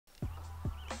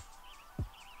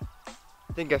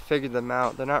think I figured them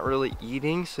out. They're not really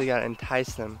eating, so you gotta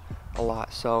entice them a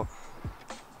lot. So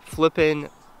flip in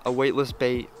a weightless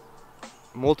bait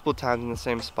multiple times in the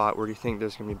same spot where you think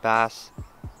there's gonna be bass,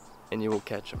 and you will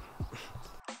catch them.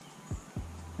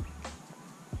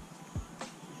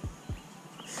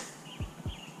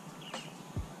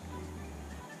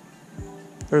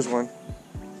 There's one.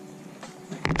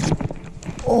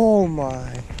 Oh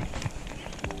my.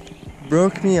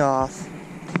 Broke me off.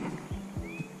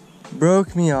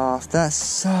 Broke me off. That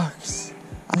sucks.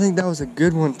 I think that was a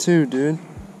good one too, dude.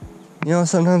 You know,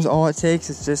 sometimes all it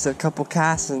takes is just a couple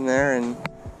casts in there and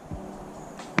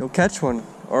you'll catch one.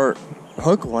 Or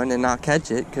hook one and not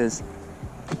catch it, because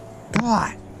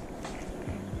God,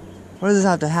 what does this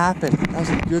have to happen? That was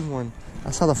a good one.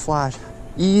 I saw the flash.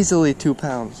 Easily 2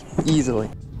 pounds. Easily.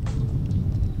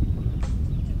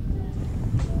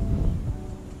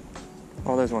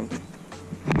 Oh, there's one.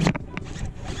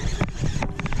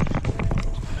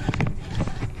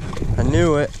 I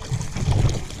knew it.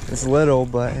 It's little,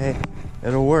 but hey,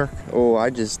 it'll work. Oh, I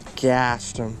just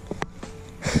gashed him.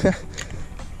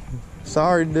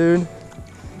 Sorry, dude.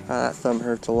 That thumb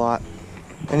hurts a lot.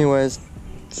 Anyways,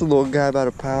 it's a little guy, about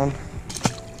 1 pound.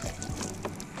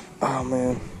 Oh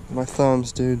man, my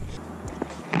thumbs, dude.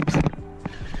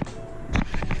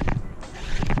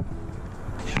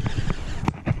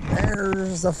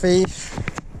 There's the fish.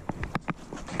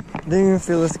 Didn't even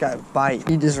feel this guy bite.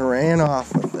 He just ran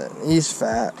off with it. He's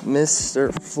fat.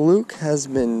 Mr. Fluke has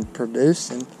been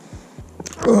producing.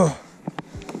 Ugh.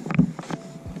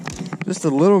 Just a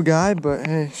little guy, but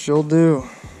hey, she'll do.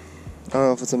 I don't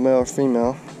know if it's a male or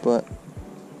female, but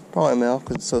probably male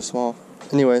because it's so small.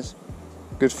 Anyways,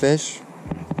 good fish.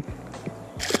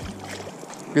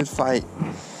 Good fight.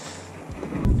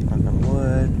 Knock on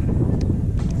wood.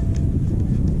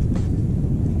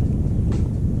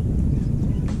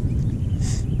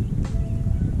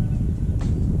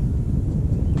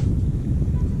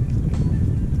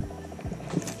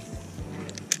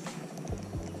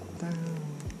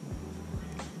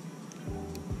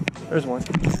 There's one.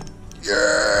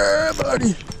 Yeah,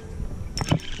 buddy.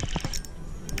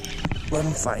 Let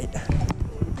him fight.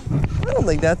 I don't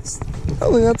think that's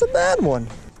a bad one.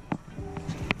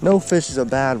 No fish is a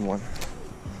bad one.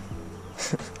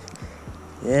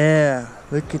 Yeah,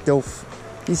 look at those.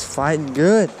 He's fighting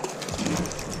good.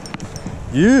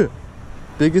 Yeah,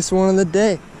 biggest one of the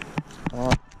day.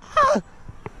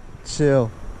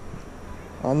 Chill.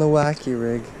 On the wacky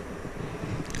rig.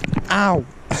 Ow.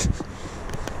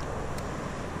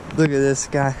 Look at this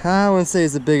guy. I wouldn't say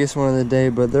he's the biggest one of the day,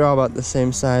 but they're all about the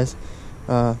same size.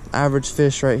 Average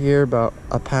fish right here, about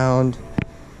 1 pound.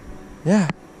 Yeah,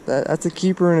 that's a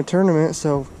keeper in a tournament,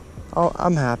 so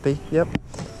I'm happy. Yep.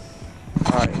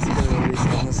 Alright, let's get a release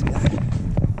on this guy.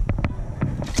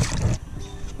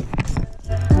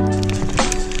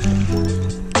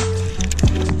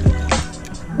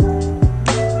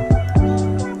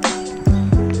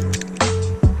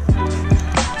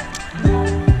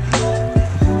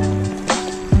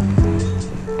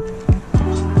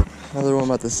 Another one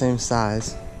about the same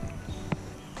size.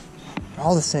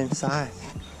 All the same size.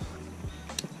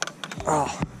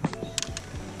 Oh.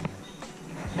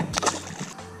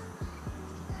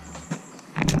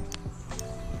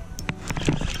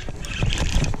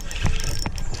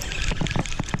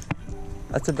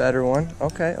 That's a better one.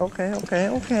 Okay.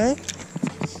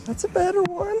 That's a better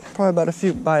one.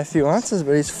 Probably by a few ounces,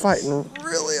 but he's fighting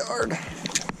really hard.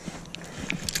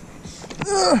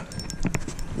 Ugh.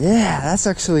 Yeah, that's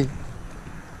actually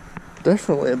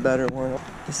definitely a better one.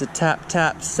 Just a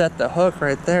tap, set the hook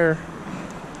right there.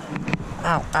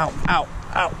 Ow, ow, ow,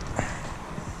 ow.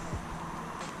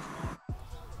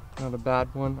 Not a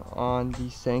bad one on the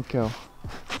Senko.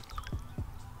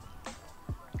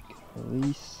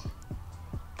 Release.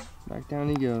 Back down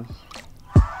he goes.